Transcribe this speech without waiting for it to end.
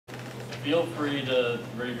feel free to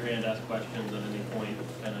raise your hand, ask questions at any point,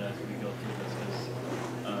 kind of as we go through this, because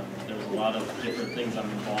there's a lot of different things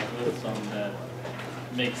I'm involved with, some that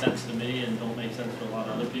make sense to me and don't make sense to a lot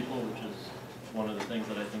of other people, which is one of the things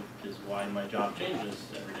that I think is why my job changes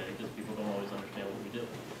every day, because people don't always understand what we do.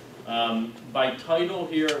 By title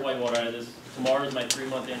here at Whitewater, tomorrow is my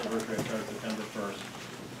 3-month anniversary. I started September 1st.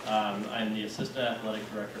 I'm the Assistant Athletic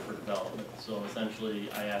Director for Development. So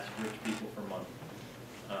essentially, I ask rich people for money.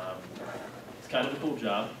 It's kind of a cool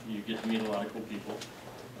job. You get to meet a lot of cool people,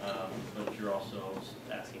 but you're also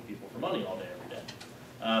asking people for money all day, every day.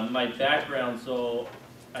 My background, so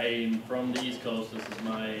I'm from the East Coast. This is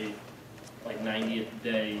my 90th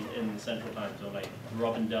day in the Central Time Zone. I grew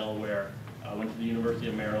up in Delaware. I went to the University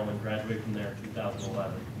of Maryland, graduated from there in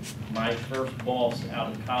 2011. My first boss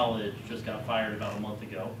out of college just got fired about a month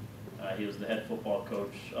ago. He was the head football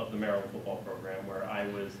coach of the Maryland football program, where I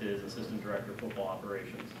was his assistant director of football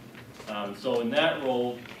operations. So in that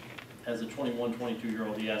role, as a 21,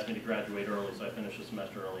 22-year-old, he asked me to graduate early, so I finished the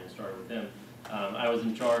semester early and started with him. I was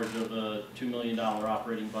in charge of a $2 million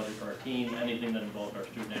operating budget for our team. Anything that involved our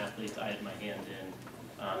student athletes, I had my hand in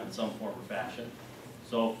some form or fashion.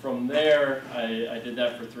 So from there, I did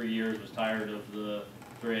that for 3 years, was tired of the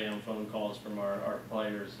 3 a.m. phone calls from our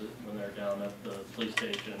players when they're down at the police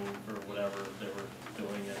station for whatever they were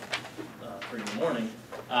doing at 3 in the morning.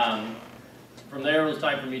 From there, it was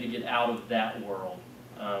time for me to get out of that world.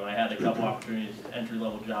 I had a couple opportunities,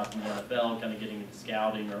 entry-level jobs in the NFL, kind of getting into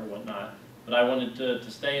scouting or whatnot. But I wanted to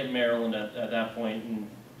stay in Maryland at that point and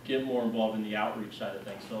get more involved in the outreach side of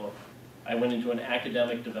things. So I went into an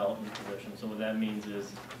academic development position. So what that means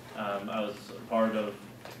is I was a part of,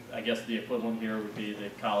 I guess the equivalent here would be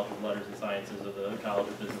the College of Letters and Sciences or the College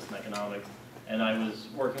of Business and Economics. And I was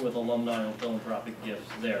working with alumni on philanthropic gifts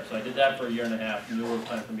there. So I did that for a 1.5 years, knew it was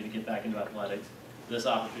time for me to get back into athletics. This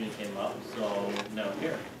opportunity came up, so now I'm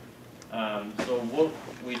here. So what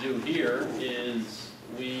we do here is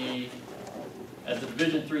at the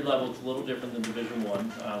Division III level, it's a little different than Division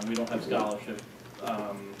I. We don't have scholarship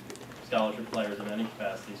players in any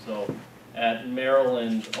capacity. So at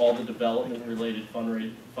Maryland, all the development-related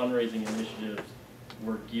fundraising initiatives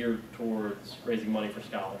were geared towards raising money for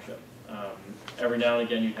scholarship. Every now and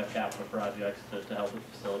again, you have capital projects to help with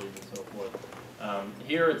facilities and so forth.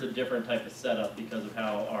 Here, it's a different type of setup because of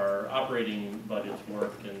how our operating budgets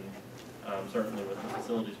work, and certainly with the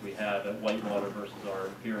facilities we have at Whitewater versus our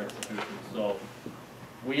peer institutions. So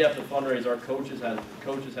we have to fundraise. Our coaches have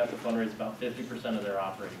to fundraise about 50% of their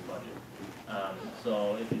operating budget.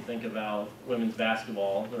 So if you think about women's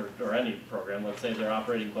basketball or any program, let's say their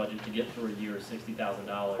operating budget to get through a year is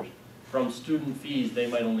 $60,000. From student fees, they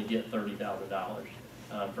might only get $30,000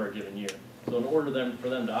 for a given year. So in order for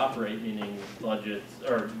them to operate, meaning budgets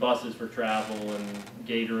or buses for travel and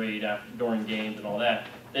Gatorade during games and all that,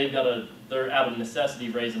 they're out of necessity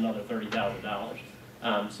raise another $30,000.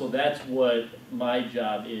 So that's what my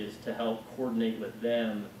job is, to help coordinate with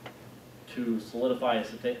them to solidify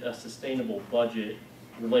a sustainable budget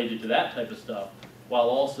related to that type of stuff, while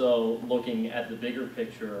also looking at the bigger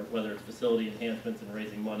picture, whether it's facility enhancements and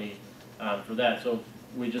raising money for that. So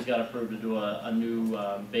we just got approved to do a new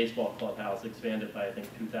baseball clubhouse, expanded by I think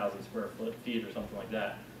 2,000 square feet or something like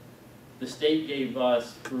that. The state gave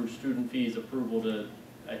us, through student fees, approval to,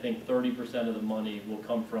 I think 30% of the money will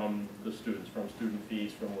come from the students, from student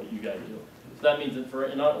fees, from what you guys do. So that means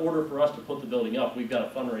that in order for us to put the building up, we've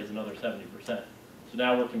got to fundraise another 70%. So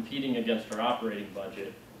now we're competing against our operating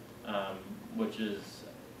budget, which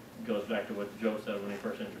goes back to what Joe said when he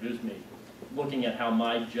first introduced me. Looking at how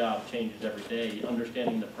my job changes every day,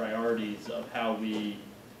 understanding the priorities of how we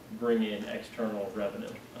bring in external revenue.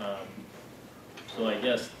 So I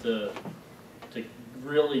guess to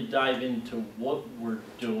really dive into what we're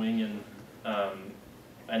doing, and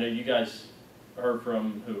I know you guys heard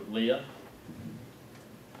from who? Leah?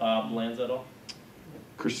 Bob Lanzetto?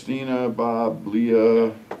 Christina, Bob,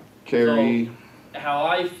 Leah, Carrie. So how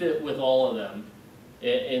I fit with all of them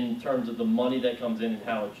in terms of the money that comes in and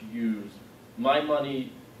how it's used. My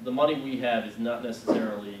money, the money we have is not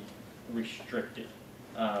necessarily restricted.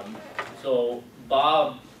 So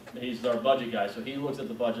Bob, he's our budget guy, so he looks at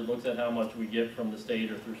the budget, looks at how much we get from the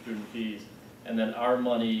state or through student fees, and then our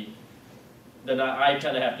money, then I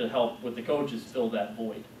kind of have to help with the coaches fill that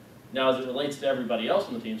void. Now, as it relates to everybody else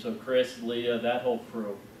on the team, so Chris, Leah, that whole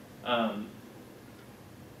crew,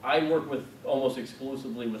 I work with almost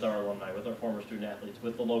exclusively with our alumni, with our former student athletes,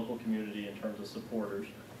 with the local community in terms of supporters.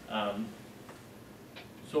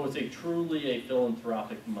 So it's truly a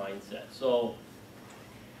philanthropic mindset. So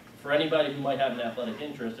for anybody who might have an athletic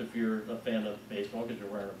interest, if you're a fan of baseball because you're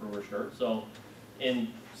wearing a Brewer shirt, so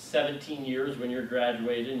in 17 years when you're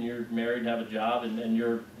graduated and you're married and have a job and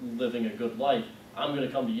you're living a good life, I'm going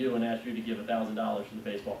to come to you and ask you to give $1,000 to the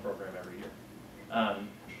baseball program every year.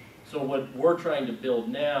 So what we're trying to build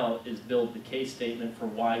now is build the case statement for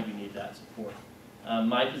why we need that support.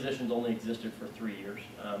 My positions only existed for 3 years.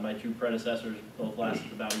 My two predecessors both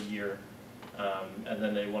lasted about a year, and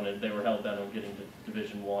then they were hell bent on getting to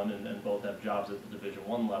Division I, and both have jobs at the Division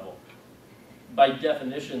I level. By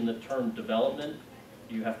definition, the term development,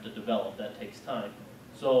 you have to develop. That takes time.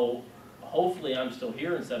 So hopefully I'm still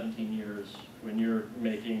here in 17 years when you're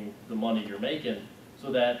making the money you're making,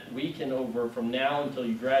 so that we can, over from now until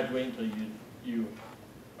you graduate, until you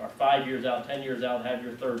are 5 years out, 10 years out, have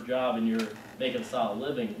your third job and you're making a solid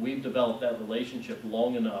living, we've developed that relationship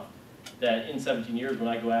long enough that in 17 years when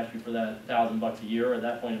I go ask you for that $1,000 a year, or at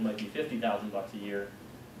that point it might be $50,000 a year,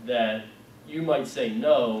 that you might say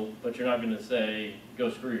no, but you're not going to say, go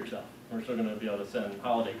screw yourself. We're still going to be able to send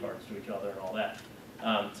holiday cards to each other and all that.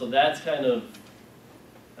 So that's kind of,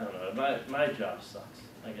 I don't know, my job sucks,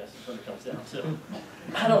 I guess is what it comes down to.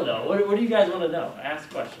 I don't know. What do you guys want to know? Ask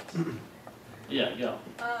questions. Yeah, go.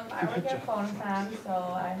 I work at Phonoton, so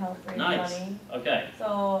I help raise Nice. money. Okay.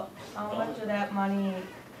 So how much of that money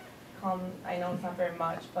I know it's not very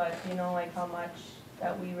much, but do you know like how much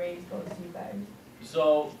that we raise goes to you guys?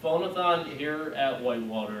 So Phonathon here at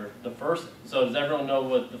Whitewater, so does everyone know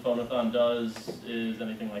what the Phonathon does, is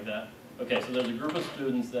anything like that? Okay, so there's a group of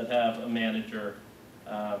students that have a manager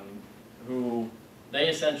who, they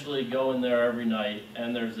essentially go in there every night,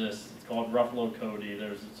 and there's this, it's called Ruffalo Cody,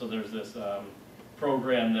 there's this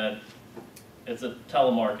program that, it's a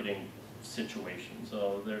telemarketing situation.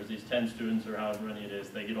 So there's these 10 students or however many it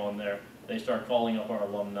is, they get on there, they start calling up our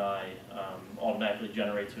alumni, automatically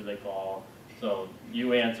generates who they call. So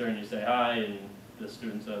you answer and you say hi, and the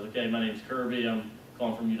student says, okay, my name's Kirby, I'm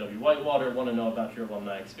calling from UW Whitewater, want to know about your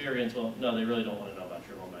alumni experience. Well, no, they really don't want to know about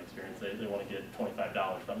your alumni experience, they want to get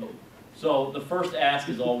 $25 from you. So the first ask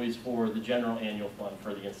is always for the general annual fund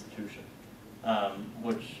for the institution,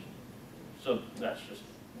 so that's just,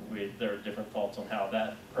 there are different thoughts on how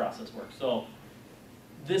that process works. So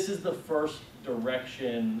this is the first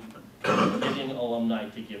direction getting alumni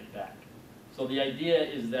to give back. So the idea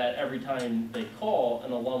is that every time they call,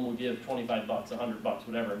 an alum will give 25 bucks, 100 bucks,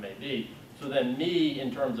 whatever it may be. So then me,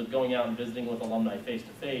 in terms of going out and visiting with alumni face to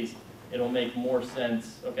face, it'll make more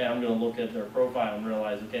sense, okay, I'm gonna look at their profile and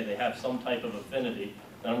realize, okay, they have some type of affinity.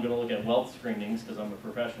 Then I'm gonna look at wealth screenings, because I'm a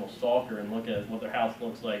professional stalker, and look at what their house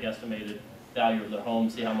looks like, estimated value of their home,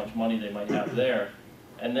 see how much money they might have there.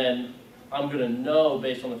 And then I'm gonna know,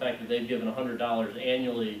 based on the fact that they've given $100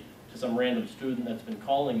 annually to some random student that's been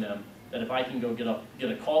calling them, that if I can go get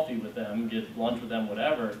a coffee with them, get lunch with them,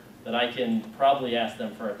 whatever, that I can probably ask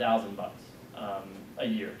them for $1,000 a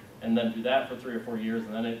year, and then do that for 3 or 4 years,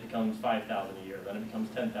 and then it becomes $5,000 a year, then it becomes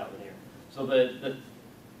 $10,000 a year. So the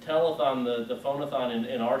telethon, the phonathon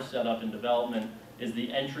in our setup and development is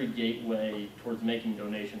the entry gateway towards making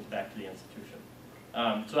donations back to the institution.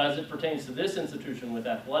 So as it pertains to this institution with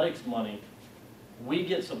athletics money, we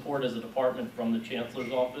get support as a department from the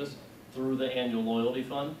Chancellor's office through the annual loyalty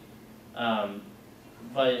fund.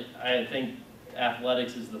 But I think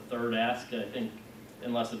athletics is the third ask, I think,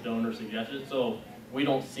 unless a donor suggests it. So we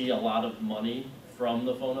don't see a lot of money from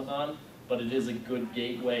the phonathon, but it is a good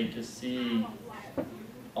gateway to see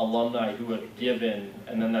alumni who have given,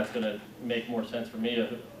 and then that's going to make more sense for me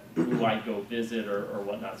of who I go visit or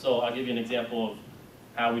whatnot. So I'll give you an example of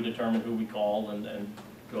how we determine who we call and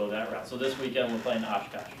go that route. So this weekend we're playing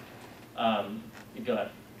Oshkosh. Go ahead.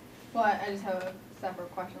 Well, I just have a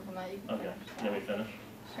separate question from that. You can Okay, finish. let me finish.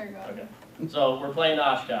 Sure, go ahead. Okay, so we're playing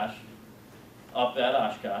Oshkosh, up at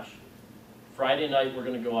Oshkosh. Friday night we're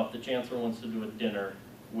going to go up, the Chancellor wants to do a dinner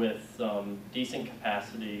with decent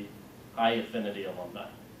capacity, high affinity alumni.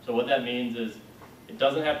 So what that means is it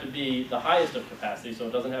doesn't have to be the highest of capacity, so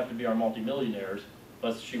it doesn't have to be our multimillionaires,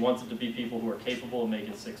 but she wants it to be people who are capable of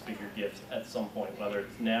making six-figure gifts at some point, whether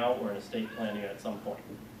it's now or in estate planning at some point.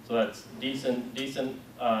 So that's decent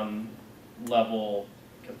level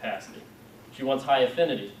capacity. She wants high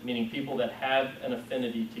affinity, meaning people that have an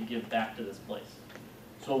affinity to give back to this place.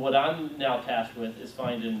 So what I'm now tasked with is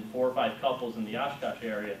finding 4 or 5 couples in the Oshkosh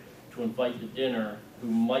area to invite to dinner who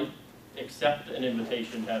might accept an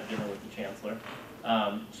invitation to have dinner with the Chancellor.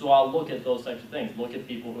 So I'll look at those types of things, look at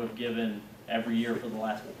people who have given every year for the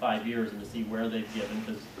last 5 years and to see where they've given,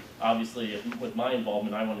 because obviously with my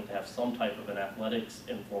involvement I wanted to have some type of an athletics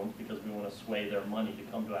influence because we want to sway their money to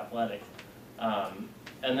come to athletics.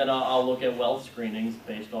 And then I'll look at wealth screenings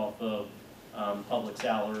based off of public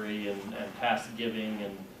salary and past giving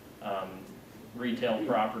and retail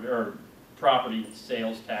property or property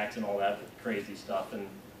sales tax and all that crazy stuff, and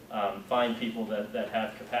find people that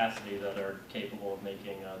have capacity that are capable of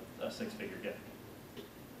making a six-figure gift.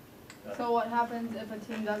 So what happens if a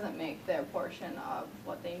team doesn't make their portion of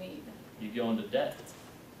what they need? You go into debt.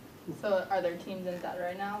 So are there teams in debt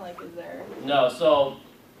right now? Like, is there? No, so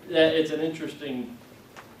it's an interesting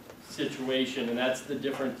situation, and that's the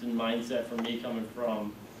difference in mindset for me coming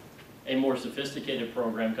from a more sophisticated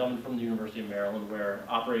program, coming from the University of Maryland, where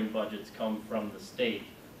operating budgets come from the state,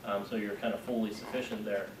 so you're kind of fully sufficient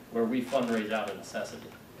there, where we fundraise out of necessity.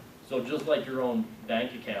 So just like your own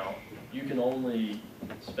bank account, you can only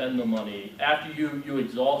spend the money, after you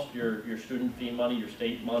exhaust your student fee money, your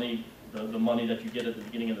state money, the money that you get at the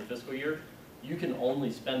beginning of the fiscal year, you can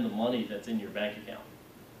only spend the money that's in your bank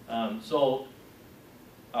account. So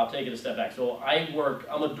I'll take it a step back. So I'm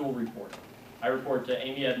a dual reporter. I report to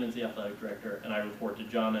Amy Edmonds, the athletic director, and I report to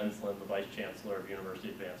John Enslin, the vice chancellor of University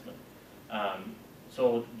Advancement.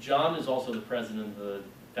 So John is also the president of the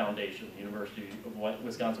foundation, the University of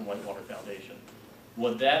Wisconsin Whitewater Foundation.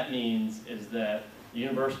 What that means is that the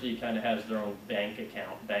university kind of has their own bank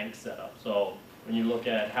set up. So when you look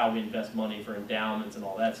at how we invest money for endowments and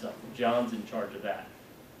all that stuff, John's in charge of that.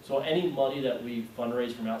 So any money that we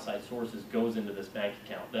fundraise from outside sources goes into this bank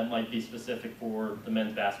account. That might be specific for the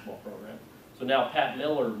men's basketball program. So now Pat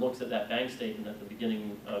Miller looks at that bank statement at the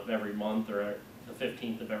beginning of every month, or the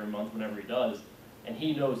 15th of every month, whenever he does, and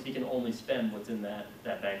he knows he can only spend what's in that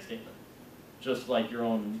bank statement. Just like your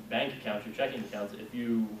own bank accounts, your checking accounts, if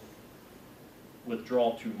you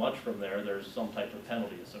withdraw too much from there, there's some type of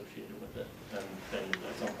penalty associated with it, and then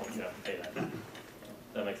at some point you have to pay that back.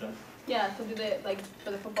 Does that make sense? Yeah, so do they, like, for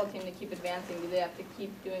the football team to keep advancing, do they have to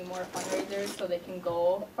keep doing more fundraisers so they can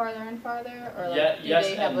go farther and farther? Or, like, do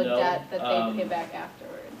they have a debt that they pay back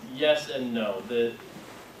afterwards? Yes and no.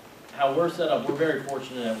 How we're set up, we're very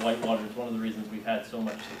fortunate at Whitewater. It's one of the reasons we've had so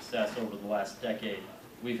much success over the last decade.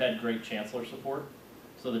 We've had great chancellor support.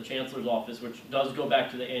 So the chancellor's office, which does go back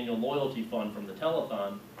to the annual loyalty fund from the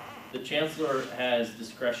telethon, the chancellor has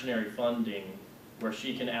discretionary funding where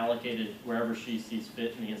she can allocate it wherever she sees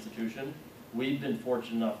fit in the institution. We've been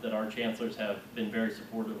fortunate enough that our chancellors have been very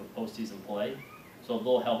supportive of postseason play, so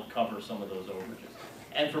they'll help cover some of those overages.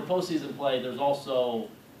 And for postseason play, there's also,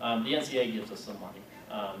 the NCAA gives us some money.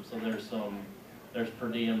 So there's per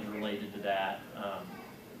diems related to that.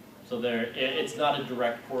 So it's not a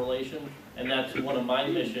direct correlation, and that's one of my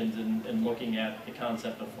missions in looking at the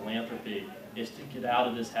concept of philanthropy, is to get out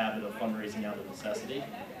of this habit of fundraising out of necessity,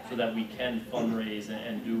 so that we can fundraise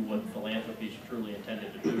and do what philanthropy is truly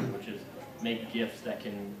intended to do, which is make gifts that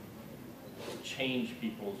can change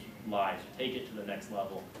people's lives, take it to the next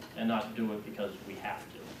level, and not do it because we have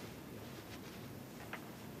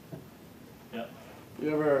to. Yep. You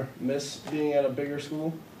ever miss being at a bigger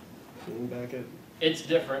school? Being back at? It's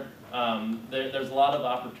different. There's a lot of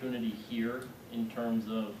opportunity here in terms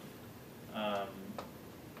of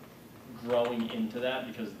growing into that,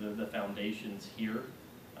 because the foundation's here.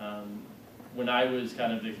 When I was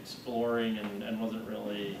kind of exploring and wasn't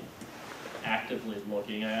really actively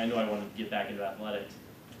looking, I knew I wanted to get back into athletics.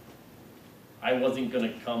 I wasn't going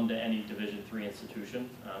to come to any Division III institution.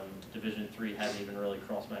 Division III hadn't even really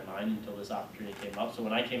crossed my mind until this opportunity came up. So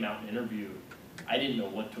when I came out and interviewed, I didn't know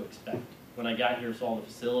what to expect. When I got here, saw the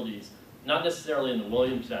facilities, not necessarily in the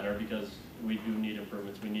Williams Center, because we do need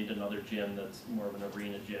improvements. We need another gym that's more of an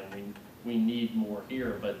arena gym. We need more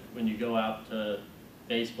here, but when you go out to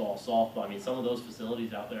baseball, softball, I mean, some of those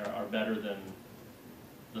facilities out there are better than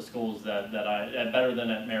the schools better than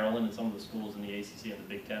at Maryland and some of the schools in the ACC and the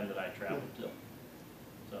Big Ten that I traveled to.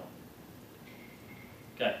 So,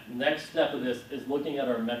 okay, next step of this is looking at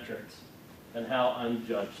our metrics and how I'm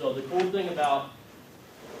judged. So the cool thing about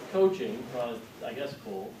coaching, I guess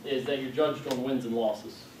cool, is that you're judged on wins and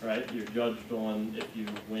losses, right? You're judged on if you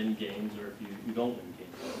win games or if you don't win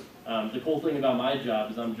games. The cool thing about my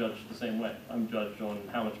job is I'm judged the same way. I'm judged on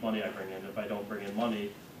how much money I bring in. If I don't bring in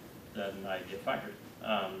money, then I get fired.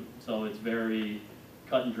 So it's very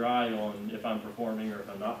cut and dry on if I'm performing or if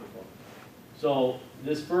I'm not performing. So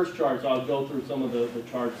this first chart, so I'll go through some of the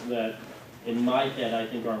charts that in my head I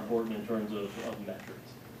think are important in terms of metrics.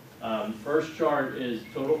 First chart is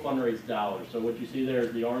total fundraised dollars. So what you see there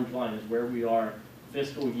is the orange line is where we are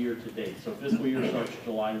fiscal year to date. So fiscal year starts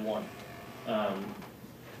July 1.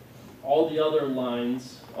 All the other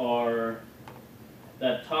lines are,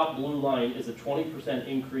 that top blue line is a 20%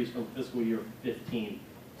 increase from fiscal year 15.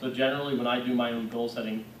 So generally when I do my own goal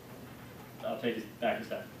setting, I'll take it back a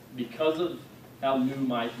step. Because of how new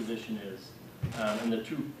my position is, and the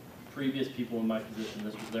two previous people in my position,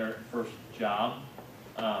 this was their first job,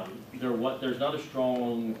 there's not a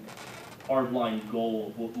strong hard line goal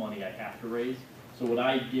of what money I have to raise. So what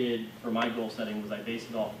I did for my goal setting was I based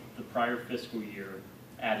it off the prior fiscal year,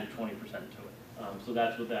 added 20% to it. So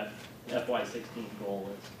that's what that FY16 goal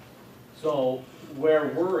is. So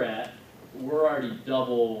where we're at, we're already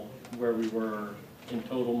double where we were in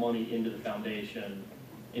total money into the foundation,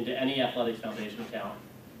 into any athletics foundation account,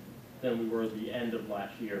 than we were at the end of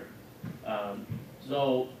last year.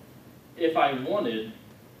 So if I wanted,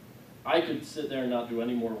 I could sit there and not do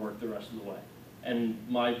any more work the rest of the way. And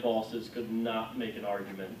my bosses could not make an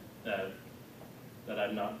argument that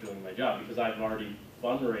I'm not doing my job, because I've already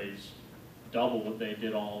fundraised double what they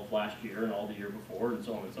did all of last year and all the year before, and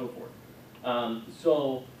so on and so forth.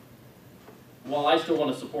 So while I still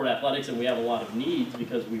want to support athletics, and we have a lot of needs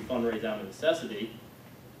because we fundraise out of necessity,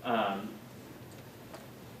 I'm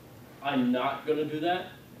not going to do that.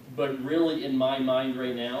 But really, in my mind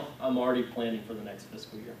right now, I'm already planning for the next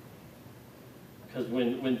fiscal year. Because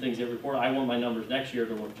when things get reported, I want my numbers next year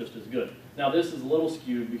to look just as good. Now, this is a little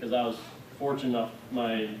skewed because I was fortunate enough,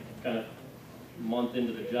 my kind of month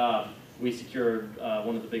into the job, we secured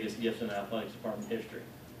one of the biggest gifts in the athletics department history.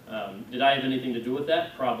 Did I have anything to do with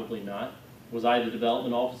that? Probably not. Was I the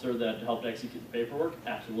development officer that helped execute the paperwork?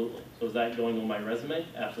 Absolutely. So is that going on my resume?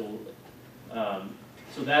 Absolutely.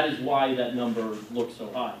 So that is why that number looks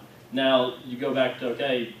so high. Now, you go back to,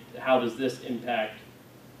 okay, how does this impact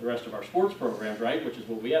the rest of our sports programs, right? Which is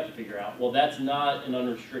what we have to figure out. Well, that's not an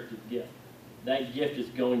unrestricted gift. That gift is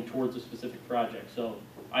going towards a specific project. So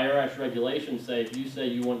IRS regulations say if you say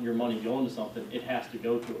you want your money going to something, it has to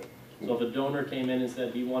go to it. So if a donor came in and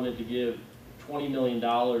said he wanted to give $20 million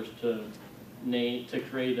to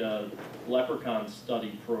create a leprechaun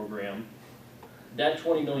study program, that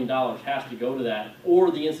 $20 million has to go to that,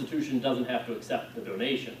 or the institution doesn't have to accept the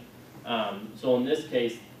donation. So in this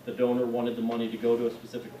case, the donor wanted the money to go to a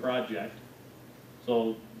specific project.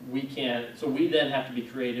 So we then have to be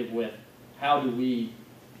creative with how do we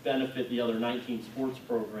benefit the other 19 sports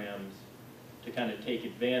programs to kind of take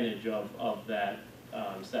advantage of that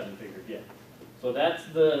seven-figure gift. So that's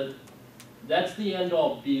the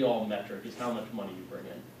end-all be-all metric, is how much money you bring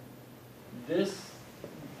in. This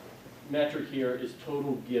metric here is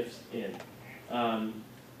total gifts in.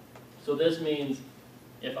 So this means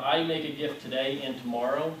if I make a gift today and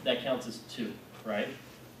tomorrow, that counts as 2, right?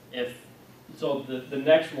 So the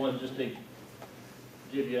next one, just to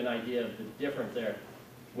give you an idea of the difference there,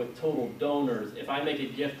 with total donors, if I make a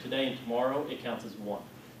gift today and tomorrow, it counts as 1.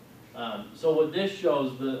 So what this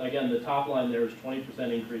shows, again, the top line there is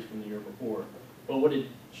 20% increase from the year before. But what it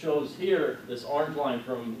shows here, this orange line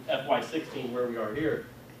from FY16, where we are here,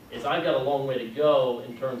 is I've got a long way to go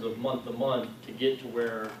in terms of month to month to get to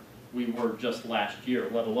where we were just last year,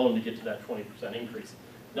 let alone to get to that 20% increase.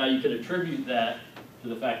 Now you could attribute that to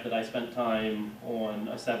the fact that I spent time on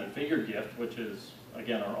a seven-figure gift, which is,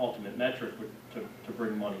 again, our ultimate metric to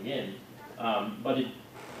bring money in. But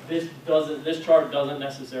this chart doesn't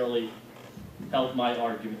necessarily help my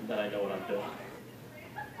argument that I know what I'm doing.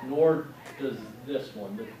 Nor does this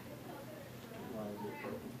one,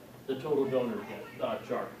 the total donor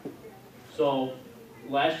chart. So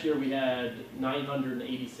last year we had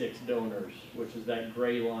 986 donors, which is that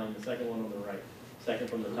gray line, the second one on the right, second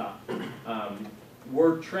from the top.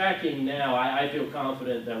 We're tracking now, I feel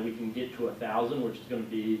confident that we can get to 1,000, which is going to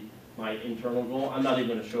be my internal goal. I'm not even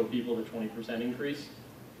going to show people the 20% increase.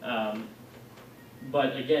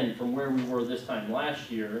 But again, from where we were this time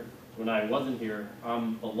last year, when I wasn't here,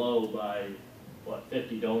 I'm below by,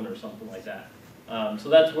 50 donors, something like that. So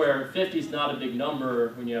that's where 50 is not a big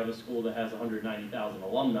number when you have a school that has 190,000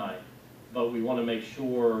 alumni, but we want to make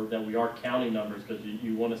sure that we are counting numbers, because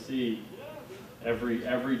you want to see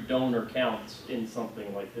every donor counts in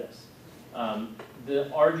something like this.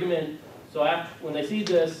 The argument, so when they see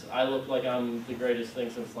this, I look like I'm the greatest thing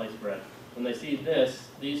since sliced bread. When they see this,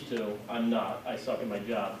 these two, I'm not. I suck at my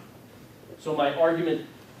job. So my argument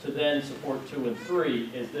to then support 2 and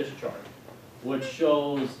 3 is this chart, which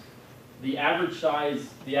shows the average size,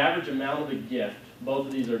 the average amount of a gift, both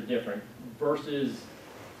of these are different, versus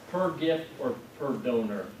per gift or per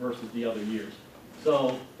donor versus the other years.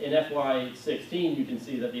 So in FY16, you can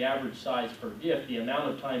see that the average size per gift, the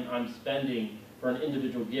amount of time I'm spending for an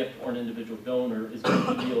individual gift or an individual donor, is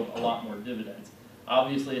going to yield a lot more dividends.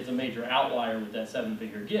 Obviously, it's a major outlier with that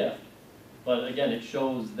seven-figure gift, but again, it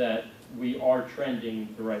shows that we are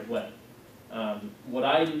trending the right way. What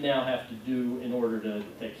I now have to do in order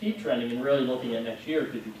to keep trending and really looking at next year,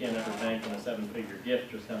 because you can't ever bank on a seven-figure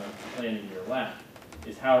gift just kind of planning your lap,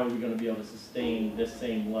 is how are we going to be able to sustain this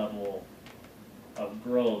same level of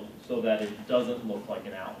growth so that it doesn't look like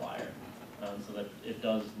an outlier, so that it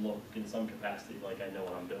does look in some capacity like I know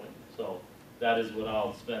what I'm doing. So that is what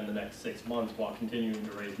I'll spend the next 6 months while continuing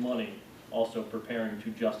to raise money, also preparing to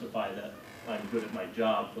justify that I'm good at my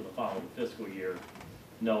job for the following fiscal year,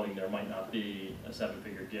 knowing there might not be a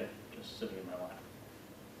 7-figure gift just sitting in my lap.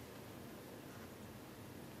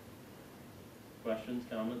 Questions,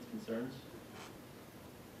 comments, concerns?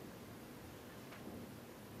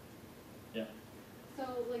 Yeah.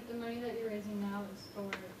 So, like, the money that you're raising now is for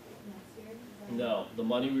next year? Is that- No, the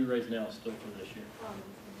money we raise now is still for this year. Oh,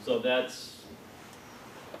 So that's,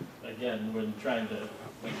 again, when trying to,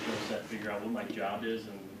 like Joe said, figure out what my job is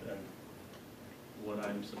and what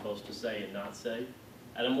I'm supposed to say and not say.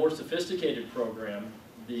 At a more sophisticated program,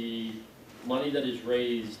 the money that is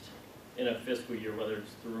raised in a fiscal year, whether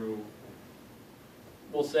it's through,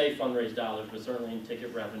 we'll say fundraised dollars, but certainly in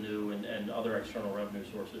ticket revenue and other external revenue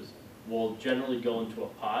sources, will generally go into a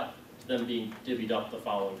pot, then being divvied up the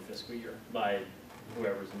following fiscal year by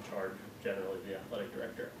whoever's in charge, generally the athletic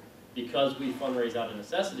director. Because we fundraise out of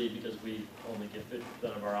necessity, because we only get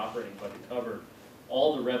 50% of our operating budget covered,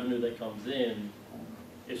 all the revenue that comes in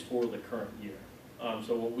is for the current year.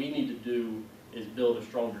 So what we need to do is build a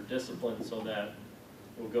stronger discipline so that,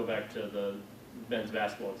 we'll go back to the men's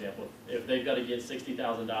basketball example. If they've got to get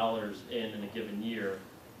 $60,000 in a given year,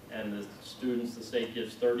 and the students, the state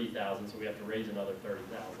gives $30,000, so we have to raise another $30,000.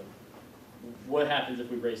 What happens if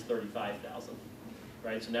we raise $35,000?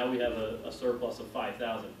 Right, so now we have a surplus of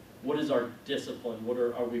 $5,000. What is our discipline? What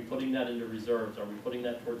are we putting that into reserves? Are we putting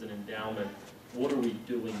that towards an endowment? What are we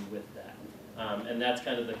doing with that? And that's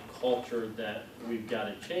kind of the culture that we've got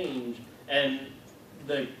to change. And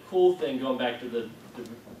the cool thing, going back to the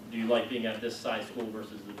do you like being at this size school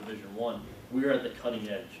versus the Division I? We're at the cutting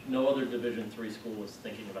edge. No other Division III school was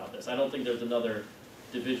thinking about this. I don't think there's another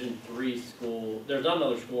Division III school, there's not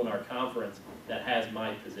another school in our conference that has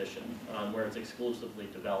my position, where it's exclusively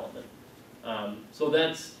development. So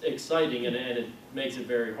that's exciting, and it makes it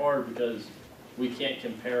very hard because we can't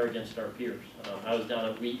compare against our peers. I was down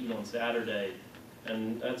at Wheaton on Saturday,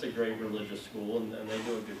 and that's a great religious school, and they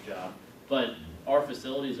do a good job. But our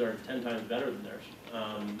facilities are 10 times better than theirs.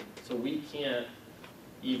 So we can't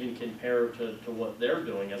even compare to what they're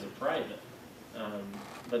doing as a private.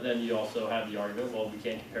 But then you also have the argument, well, we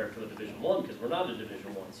can't compare it to a Division I because we're not a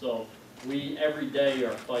Division I. So we every day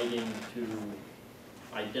are fighting to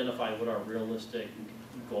identify what our realistic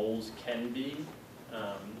goals can be,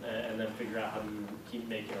 and then figure out how to keep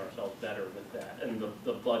making ourselves better with that. And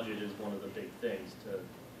the budget is one of the big things to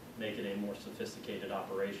make it a more sophisticated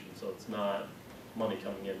operation. So it's not money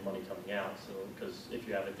coming in, money coming out. So because if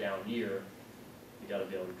you have a down year, you got to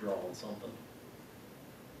be able to draw on something.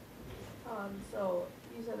 So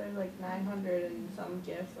you said there's like 900 and some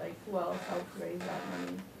gifts, like who else helped raise that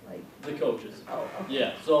money? Like The coaches. Oh, okay.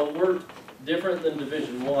 Yeah, so we're different than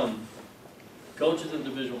Division I. Coaches at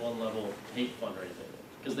Division I level hate fundraising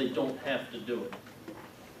because they don't have to do it.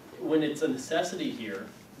 When it's a necessity here,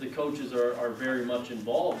 the coaches are very much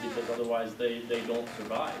involved because otherwise they don't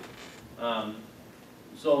survive.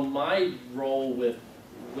 So my role with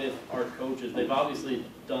our coaches, they've obviously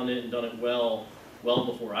done it well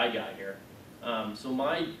before I got here. So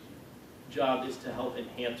my job is to help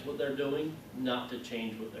enhance what they're doing, not to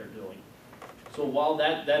change what they're doing. So while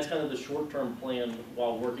that's kind of the short-term plan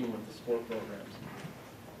while working with the sport programs.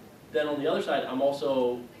 Then on the other side, I'm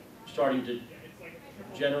also starting to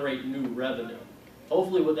generate new revenue.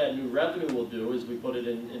 Hopefully what that new revenue will do is we put it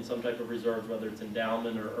in some type of reserve, whether it's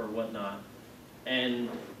endowment or whatnot. And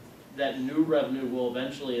that new revenue will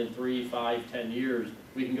eventually, in 3, 5, 10 years,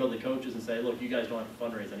 we can go to the coaches and say, look, you guys don't have to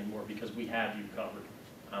fundraise anymore because we have you covered.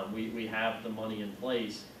 We have the money in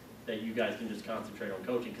place that you guys can just concentrate on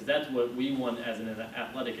coaching. Because that's what we want as an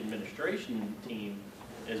athletic administration team,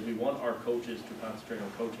 is we want our coaches to concentrate on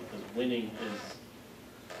coaching, because winning is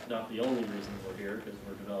not the only reason we're here, because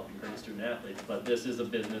we're developing great student athletes, but this is a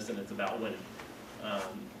business and it's about winning.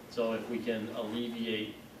 So if we can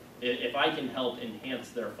alleviate, if I can help enhance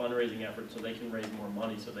their fundraising efforts so they can raise more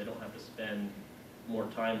money so they don't have to spend more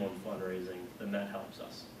time on fundraising, then that helps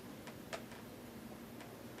us.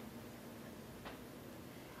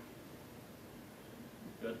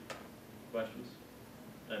 Good. Questions?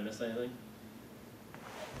 Did I miss anything?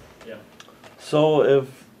 Yeah. So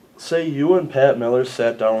if, say you and Pat Miller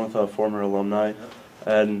sat down with a former alumni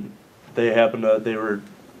and they were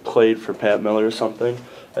played for Pat Miller or something,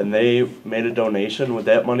 and they made a donation, would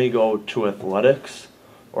that money go to athletics,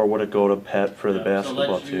 or would it go to Pat for the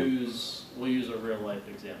basketball team? We'll use a real life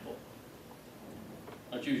example.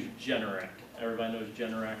 Let's use Generac. Everybody knows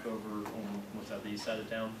Generac over on, what's that, the east side of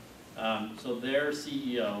town? So their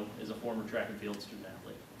CEO is a former track and field student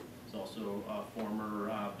athlete. He's also a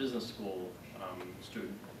former business school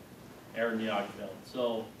student. Aaron Jagfeld.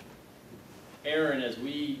 So Aaron, as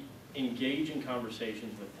we engage in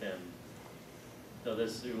conversations with him, so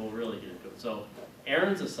this will really get into it. So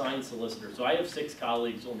Aaron's assigned solicitor. So I have 6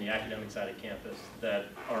 colleagues on the academic side of campus that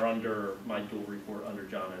are under my dual report under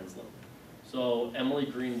John Ensland. So Emily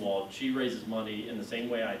Greenwald, she raises money in the same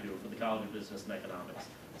way I do for the College of Business and Economics.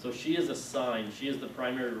 So she is assigned, she is the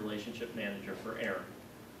primary relationship manager for Aaron.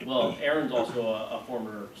 Well, Aaron's also a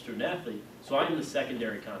former student athlete, so I'm the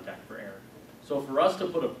secondary contact for Aaron. So for us to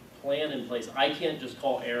put a plan in place, I can't just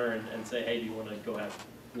call Aaron and say, hey, do you want to go have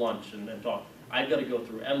lunch and talk? I've got to go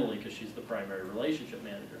through Emily because she's the primary relationship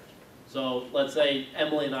manager. So let's say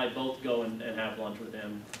Emily and I both go and have lunch with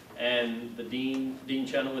him, and the Dean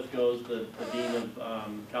Chenoweth goes, the Dean of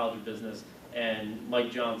College of Business, and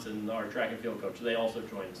Mike Johnson, our track and field coach, they also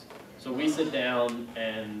join us. So we sit down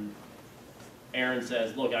and Aaron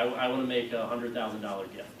says, look, I want to make a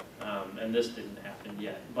 $100,000 gift. And this didn't happen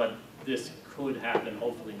yet, but this could happen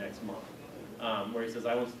hopefully next month, where he says,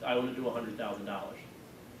 I want to do $100,000.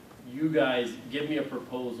 You guys give me a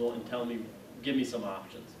proposal and tell me, give me some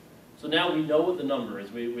options. So now we know what the number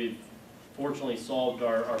is. We've fortunately solved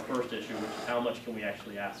our first issue, which is how much can we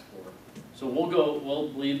actually ask for. So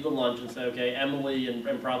we'll leave the lunch and say, okay, Emily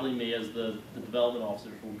and probably me as the development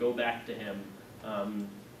officers will go back to him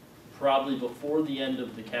probably before the end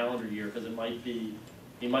of the calendar year, because it might be,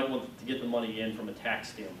 he might want to get the money in from a tax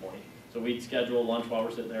standpoint. So we'd schedule lunch while we're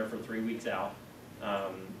sitting there for 3 weeks out.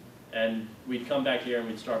 And we'd come back here and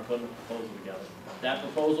we'd start putting a proposal together. That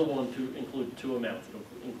proposal will include 2 amounts. It'll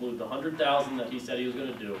include the $100,000 that he said he was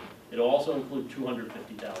going to do. It'll also include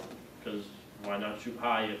 $250,000, because why not shoot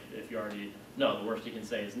high if you already know? The worst you can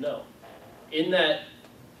say is no. In that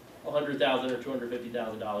 $100,000 or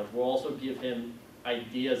 $250,000, we'll also give him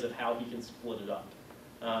ideas of how he can split it up.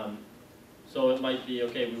 So it might be,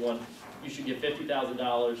 okay, you should give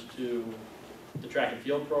 $50,000 to the track and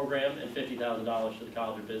field program and $50,000 to the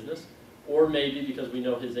College of Business. Or maybe because we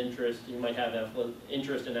know his interest, he might have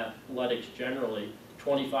interest in athletics generally,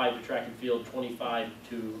 25 to track and field, 25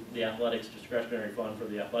 to the athletics discretionary fund for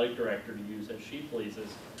the athletic director to use as she pleases.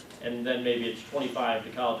 And then maybe it's 25 to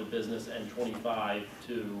College of Business and 25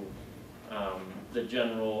 to the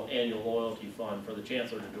general annual loyalty fund for the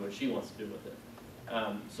chancellor to do what she wants to do with it.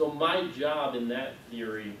 So my job in that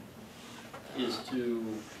theory is to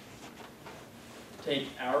take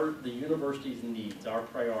the university's needs, our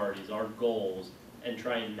priorities, our goals, and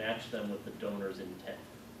try and match them with the donor's intent.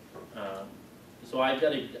 So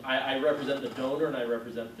I represent the donor and I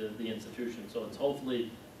represent the institution. So it's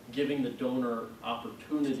hopefully giving the donor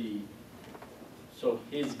opportunity so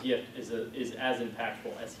his gift is as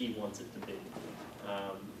impactful as he wants it to be.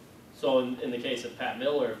 So in the case of Pat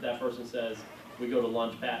Miller, if that person says, we go to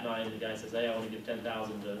lunch, Pat and I, and the guy says, hey, I want to give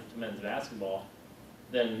 $10,000 to men's basketball,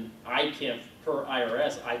 then I can't, per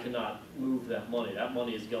IRS, I cannot move that money. That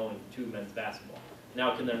money is going to men's basketball.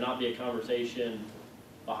 Now, can there not be a conversation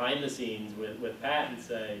behind the scenes with Pat and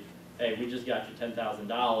say, hey, we just got you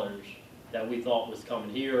 $10,000 that we thought was coming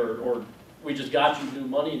here, or we just got you new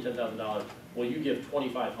money in $10,000. Well, you give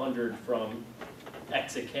 $2,500 from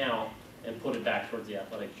X account and put it back towards the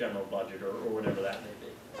athletic general budget or whatever that may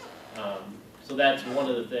be. So that's one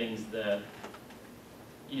of the things that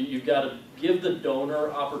you've got to give the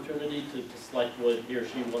donor opportunity to select what he or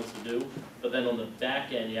she wants to do, but then on the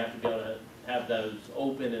back end, you have to be able to have those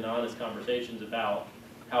open and honest conversations about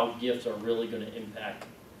how gifts are really going to impact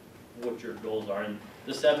what your goals are. And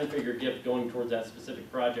the 7-figure gift going towards that specific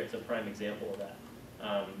project is a prime example of that.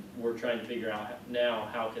 We're trying to figure out now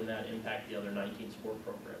how can that impact the other 19 sport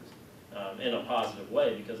programs in a positive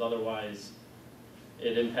way, because otherwise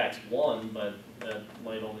it impacts one, but that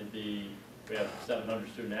might only be, we have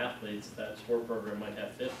 700 student athletes, that sport program might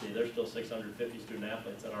have 50. There's still 650 student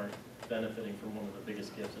athletes that aren't benefiting from one of the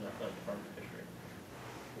biggest gifts in athletic department history.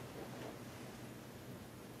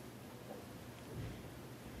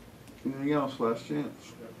 Anything else? Last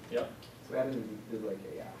chance. Yep. So rather than do like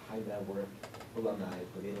a high net worth alumni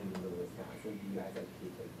living in Wisconsin, do you guys like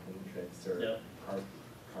take like plane trips or Yep.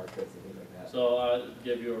 car trips and things like that? So I'll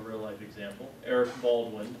give you a real life example. Eric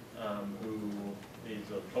Baldwin, who is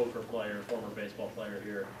a poker player, former baseball player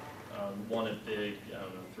here, won it big, I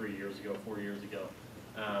don't know, 3 years ago, 4 years ago.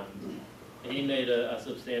 He made a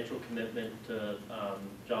substantial commitment to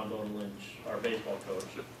John Bowden Lynch, our baseball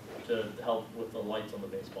coach, to help with the lights on the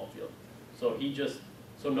baseball field. So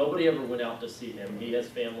so nobody ever went out to see him. He has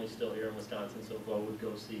family still here in Wisconsin, so Bo would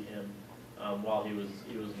go see him while he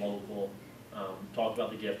was local. Talk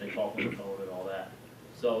about the gift, they talk on the phone and all that.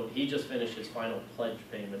 So he just finished his final pledge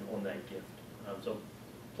payment on that gift. So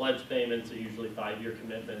pledge payments are usually 5-year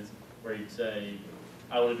commitments where you'd say,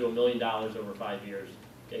 I want to do $1 million over 5 years.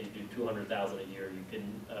 Okay, you do $200,000 a year. You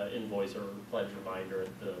can invoice or pledge reminder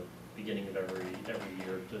at the beginning of every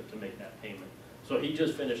year to make that payment. So he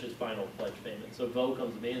just finished his final pledge payment. So Bo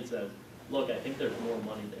comes to me and says, look, I think there's more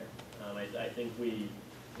money there. I think we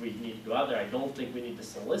need to go out there. I don't think we need to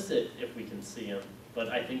solicit if we can see him, but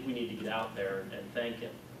I think we need to get out there and thank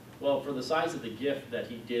him. Well, for the size of the gift that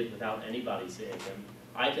he did without anybody seeing him,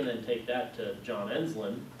 I can then take that to John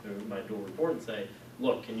Enslin, who my dual report, and say,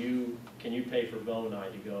 look, can you pay for Bo and I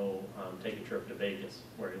to go take a trip to Vegas,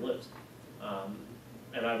 where he lives?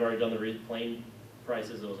 And I've already done the plane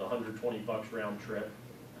prices. It was $120 round trip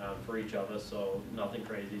for each of us, so nothing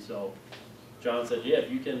crazy. So John said, yeah,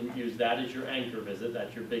 if you can use that as your anchor visit,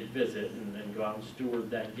 that's your big visit, and go out and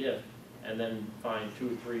steward that gift, and then find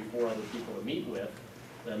 2, 3, 4 other people to meet with,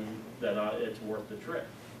 then it's worth the trip.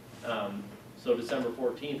 So December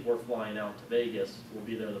 14th, we're flying out to Vegas. We'll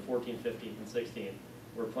be there the 14th, 15th, and 16th.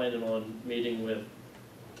 We're planning on meeting with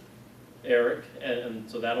Eric, and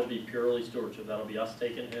so that'll be purely stewardship. That'll be us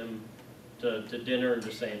taking him to dinner and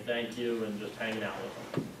just saying thank you and just hanging out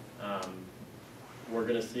with him. We're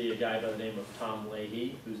going to see a guy by the name of Tom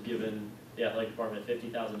Leahy, who's given the athletic department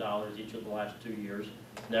 $50,000 each of the last 2 years.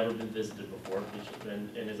 Never been visited before. He's just been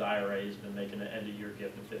in his IRA. He's been making an end-of-year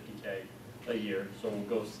gift of $50K a year. So we'll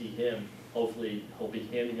go see him. Hopefully, he'll be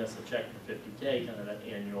handing us a check for $50K, kind of that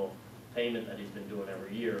annual payment that he's been doing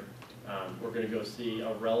every year. We're going to go see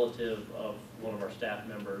a relative of one of our staff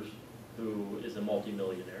members who is a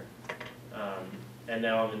multimillionaire. And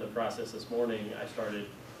now I'm in the process this morning. I started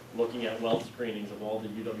looking at wealth screenings of all the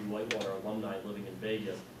UW-Whitewater alumni living in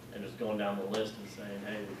Vegas and just going down the list and saying,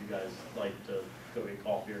 hey, would you guys like to go get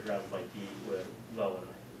coffee or grab a bite to eat with Bo and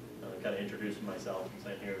I? Kind of introducing myself and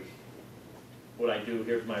saying, here's what I do,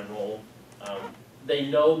 here's my role. They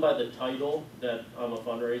know by the title that I'm a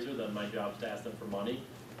fundraiser, that my job is to ask them for money,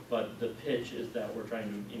 but the pitch is that we're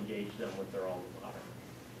trying to engage them with their own water.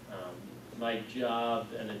 My job,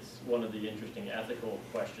 and it's one of the interesting ethical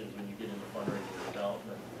questions when you get into fundraising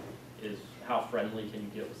development, is how friendly can you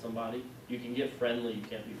get with somebody? You can get friendly, you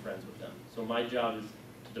can't be friends with them. So my job is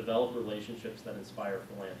to develop relationships that inspire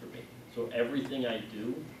philanthropy. So everything I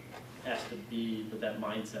do has to be with that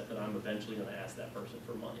mindset that I'm eventually going to ask that person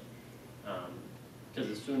for money. Because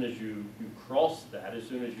as soon as you cross that, as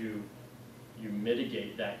soon as you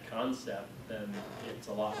mitigate that concept, then it's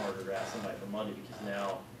a lot harder to ask somebody for money, because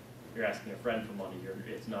now you're asking a friend for money.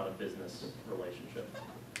 It's not a business relationship.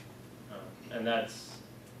 And that's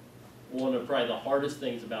one of probably the hardest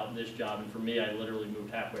things about this job. And for me, I literally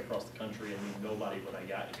moved halfway across the country and knew nobody when I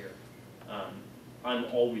got here. I'm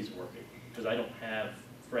always working because I don't have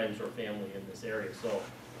friends or family in this area. So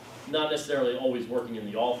not necessarily always working in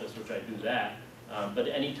the office, which I do that, but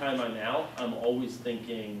anytime I'm out, I'm always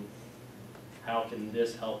thinking, how can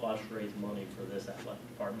this help us raise money for this athletic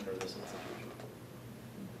department or this institution?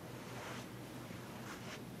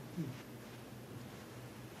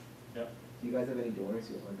 Yep. Do you guys have any donors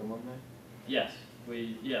who aren't alumni? Yes,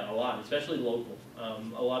 a lot, especially local.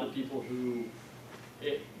 A lot of people who,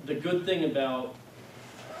 the good thing about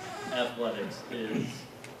athletics is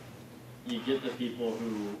you get the people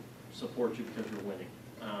who support you because you're winning.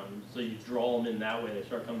 So you draw them in that way. They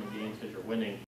start coming to games because you're winning.